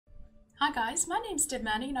Hi guys, my name's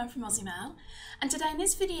Debmani and I'm from Aussie Maille, and today in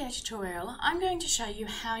this video tutorial I'm going to show you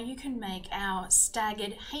how you can make our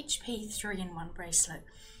Staggered HP3in1 bracelet.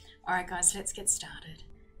 Alright guys, let's get started.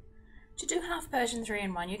 To do half Persian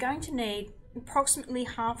 3-in-1 you're going to need approximately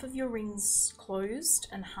half of your rings closed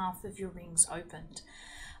and half of your rings opened.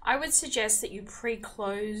 I would suggest that you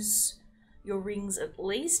pre-close your rings at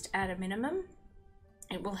least at a minimum.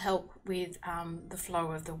 It will help with the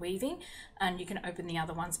flow of the weaving, and you can open the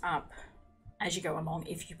other ones up as you go along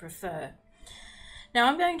if you prefer. Now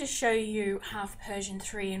I'm going to show you half Persian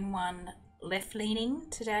 3-in-1 left leaning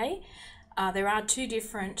today. There are two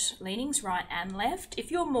different leanings, right and left.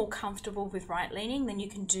 If you're more comfortable with right leaning, then you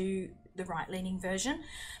can do the right leaning version.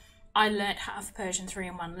 I learnt half Persian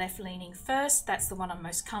 3-in-1 left leaning first. That's the one I'm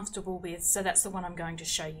most comfortable with, so that's the one I'm going to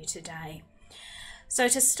show you today. So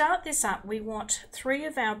to start this up, we want 3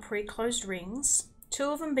 of our pre-closed rings, 2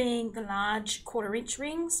 of them being the large 1/4 inch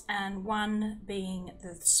rings and 1 being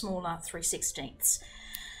the smaller 3/16.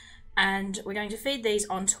 And we're going to feed these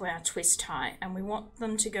onto our twist tie, and we want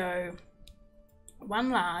them to go 1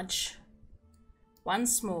 large, 1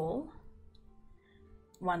 small,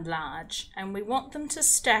 1 large, and we want them to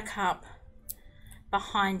stack up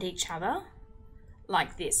behind each other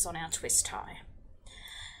like this on our twist tie.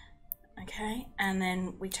 Okay, and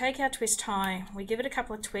then we take our twist tie, we give it a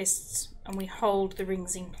couple of twists, and we hold the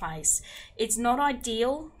rings in place. It's not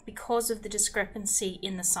ideal because of the discrepancy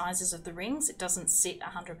in the sizes of the rings. It doesn't sit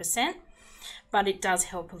 100%, but it does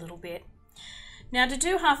help a little bit. Now to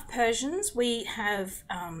do half Persians, we have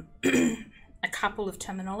a couple of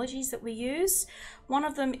terminologies that we use. One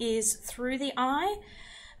of them is through the eye.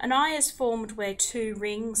 An eye is formed where 2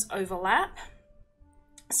 rings overlap.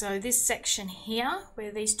 So this section here, where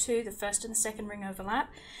these two, the first and the second ring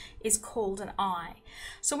overlap, is called an eye.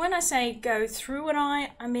 So when I say go through an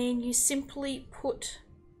eye, I mean you simply put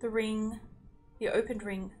the ring, your opened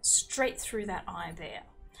ring, straight through that eye there.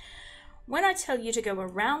 When I tell you to go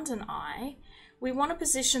around an eye, we want to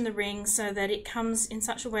position the ring so that it comes in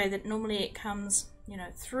such a way that normally it comes,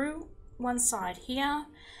 through one side here,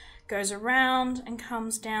 goes around and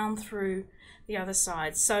comes down through the other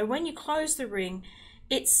side. So when you close the ring,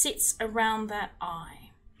 it sits around that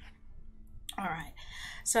eye. Alright,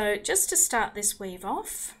 so just to start this weave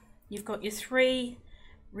off, you've got your 3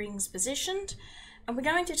 rings positioned, and we're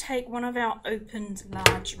going to take one of our opened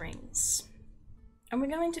large rings, and we're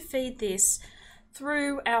going to feed this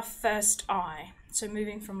through our first eye. So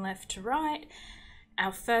moving from left to right,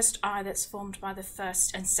 our first eye that's formed by the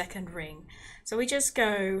first and second ring. So we just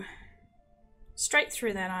go straight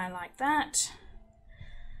through that eye like that,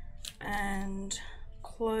 and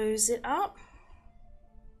close it up.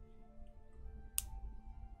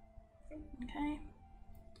 Okay,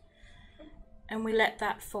 and we let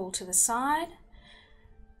that fall to the side.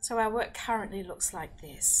 So our work currently looks like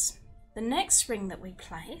this. The next ring that we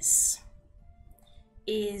place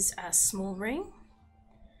is a small ring,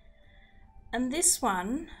 and this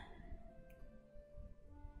one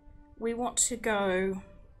we want to go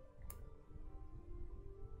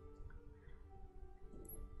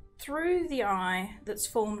through the eye that's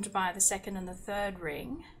formed by the second and the third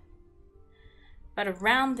ring, but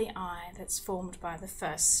around the eye that's formed by the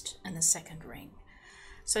first and the second ring.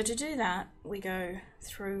 So to do that, we go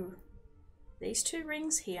through these 2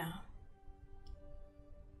 rings here,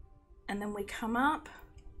 and then we come up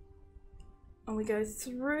and we go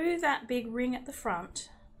through that big ring at the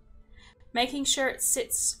front, making sure it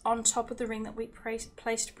sits on top of the ring that we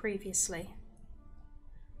placed previously.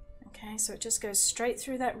 Okay, so it just goes straight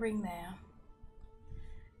through that ring there,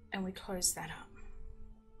 and we close that up.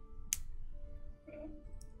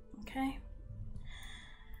 Okay,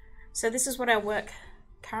 so this is what our work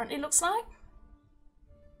currently looks like.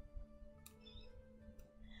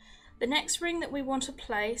 The next ring that we want to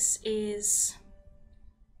place is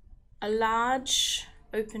a large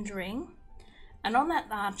opened ring, and on that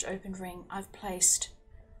large opened ring I've placed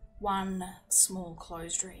 1 small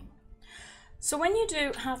closed ring. So when you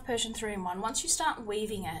do half Persian 3-in-1, once you start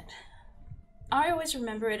weaving it, I always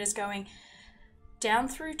remember it as going down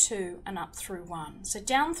through 2 and up through 1. So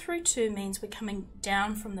down through 2 means we're coming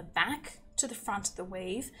down from the back to the front of the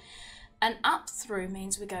weave, and up through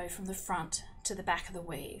means we go from the front to the back of the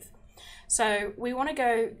weave. So we want to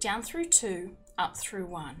go down through 2, up through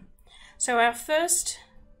 1. So our first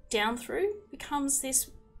down through becomes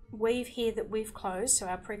this weave here that we've closed, so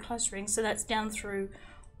our pre-closed ring, so that's down through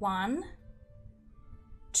 1,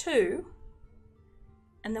 2,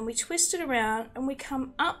 and then we twist it around and we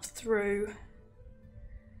come up through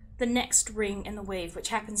the next ring in the weave, which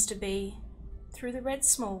happens to be through the red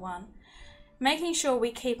small one, making sure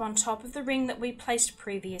we keep on top of the ring that we placed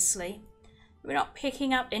previously We're not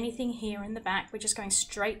picking up anything here in the back, we're just going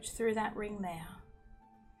straight through that ring there.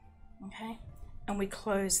 Okay, and we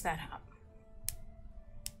close that up.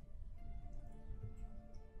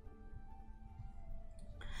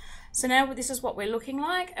 So now this is what we're looking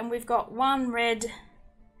like, and we've got one red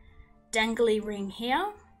dangly ring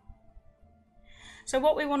here. So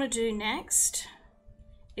what we want to do next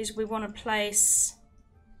is we want to place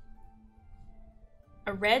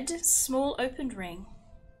a red small opened ring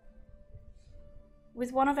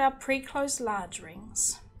with one of our pre-closed large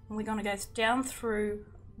rings, and we're going to go down through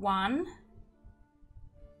 1,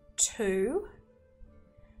 2,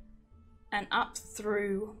 and up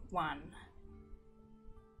through 1.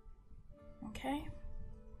 Okay,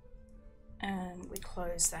 and we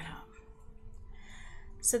close that up.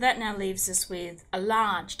 So that now leaves us with a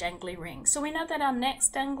large dangly ring. So we know that our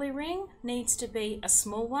next dangly ring needs to be a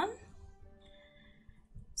small one.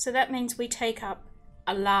 So that means we take up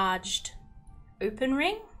a large open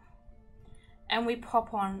ring and we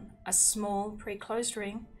pop on a small pre-closed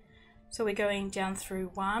ring. So we're going down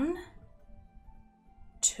through 1,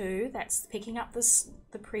 2, that's picking up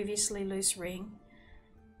the previously loose ring,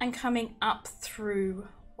 and coming up through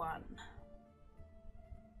 1.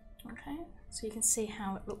 Okay, so you can see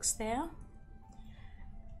how it looks there,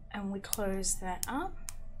 and we close that up.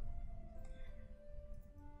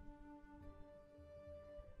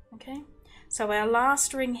 Okay, so our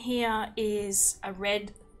last ring here is a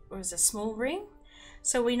red, or is a small ring,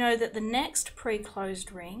 so we know that the next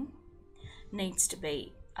pre-closed ring needs to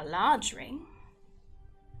be a large ring.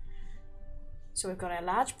 So we've got our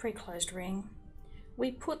large pre-closed ring,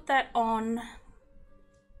 we put that on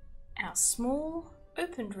our small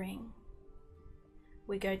opened ring,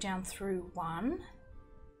 we go down through 1,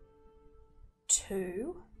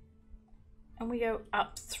 2, and we go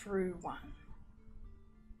up through 1.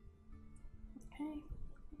 Okay,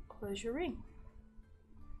 close your ring.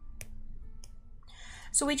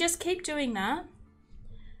 So we just keep doing that.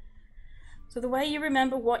 So the way you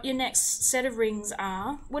remember what your next set of rings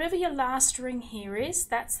are, whatever your last ring here is,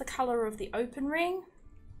 that's the color of the open ring,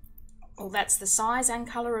 or that's the size and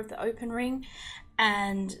color of the open ring,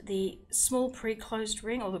 and the small pre-closed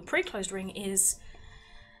ring, or the pre-closed ring, is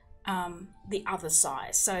the other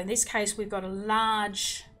size. So in this case we've got a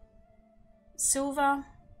large silver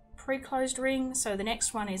pre-closed ring, so the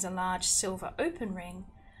next one is a large silver open ring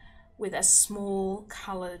with a small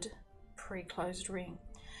colored pre-closed ring.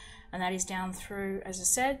 And that is down through, as I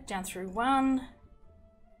said, down through 1,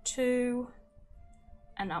 2,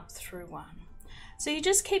 and up through 1. So you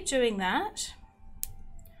just keep doing that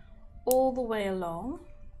all the way along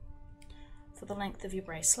for the length of your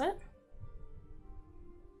bracelet.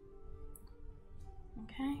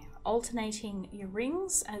 Okay, alternating your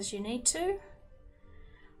rings as you need to.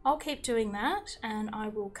 I'll keep doing that, and I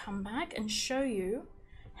will come back and show you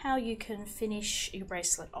how you can finish your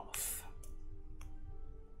bracelet off.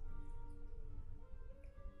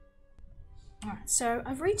 Alright, so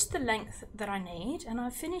I've reached the length that I need, and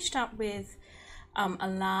I've finished up with a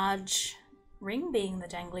large ring being the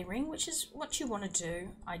dangly ring, which is what you want to do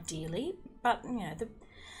ideally, but you know,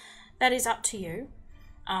 that is up to you.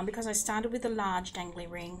 Because I started with a large dangly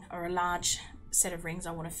ring, or a large set of rings,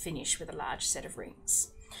 I want to finish with a large set of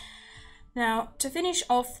rings. Now, to finish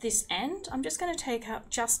off this end, I'm just going to take up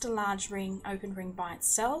just a large ring, open ring by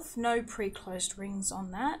itself, no pre-closed rings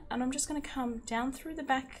on that, and I'm just going to come down through the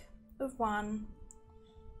back of 1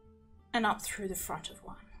 and up through the front of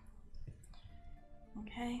 1.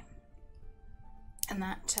 Okay, and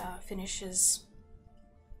that finishes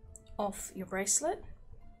off your bracelet.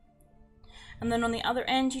 And then on the other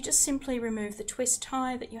end, you just simply remove the twist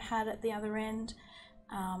tie that you had at the other end,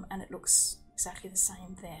 and it looks exactly the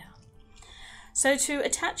same there. So to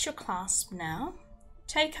attach your clasp now,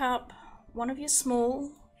 take up one of your small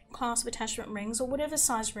clasp attachment rings, or whatever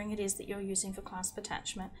size ring it is that you're using for clasp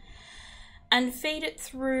attachment, and feed it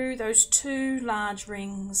through those 2 large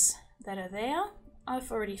rings that are there.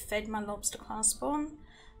 I've already fed my lobster clasp on,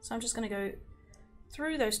 so I'm just going to go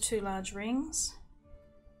through those 2 large rings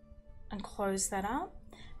and close that up.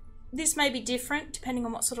 This may be different depending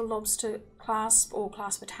on what sort of lobster clasp or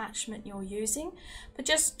clasp attachment you're using, but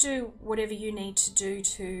just do whatever you need to do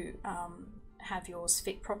to have yours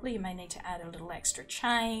fit properly. You may need to add a little extra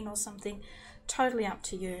chain or something, totally up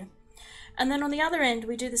to you. And then on the other end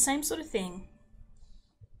we do the same sort of thing.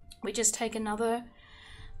 We just take another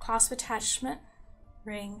clasp attachment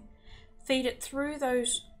ring, feed it through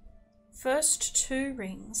those first 2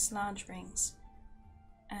 rings, large rings,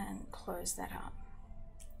 and close that up.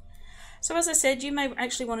 So as I said, you may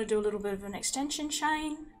actually want to do a little bit of an extension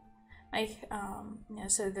chain, make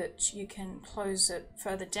so that you can close it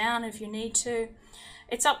further down if you need to.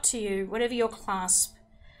 It's up to you, whatever your clasp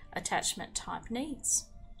attachment type needs.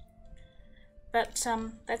 But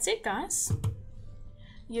that's it, guys.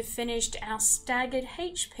 You've finished our Staggered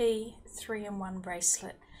HP 3-in-1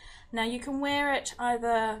 bracelet. Now you can wear it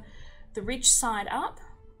either the ridge side up,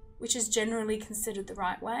 which is generally considered the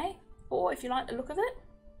right way, or if you like the look of it,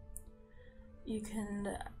 you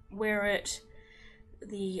can wear it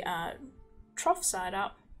the trough side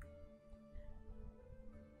up,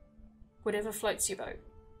 whatever floats your boat.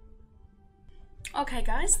 Okay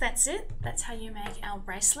guys, that's it. That's how you make our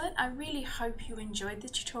bracelet. I really hope you enjoyed the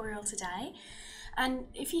tutorial today. And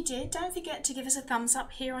if you did, don't forget to give us a thumbs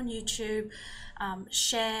up here on YouTube,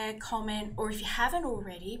 share, comment, or if you haven't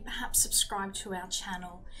already, perhaps subscribe to our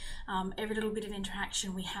channel. Every little bit of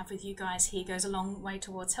interaction we have with you guys here goes a long way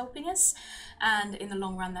towards helping us, and in the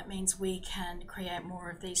long run that means we can create more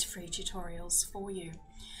of these free tutorials for you.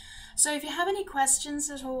 So if you have any questions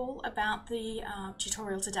at all about the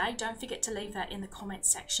tutorial today, don't forget to leave that in the comment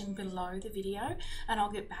section below the video, and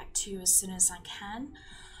I'll get back to you as soon as I can.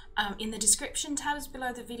 In the description tabs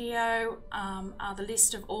below the video are the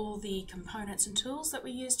list of all the components and tools that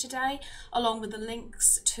we used today, along with the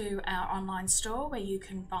links to our online store where you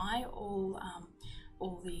can buy all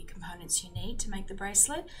the components you need to make the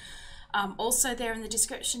bracelet. Also there in the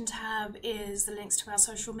description tab is the links to our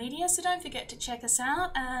social media, so don't forget to check us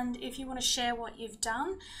out, and if you want to share what you've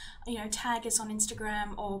done, tag us on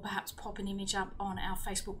Instagram or perhaps pop an image up on our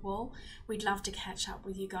Facebook wall. We'd love to catch up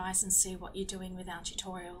with you guys and see what you're doing with our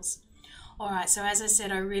tutorials. Alright, so as I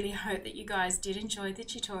said, I really hope that you guys did enjoy the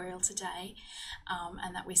tutorial today,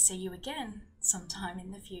 and that we see you again sometime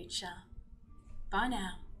in the future. Bye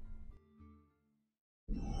now.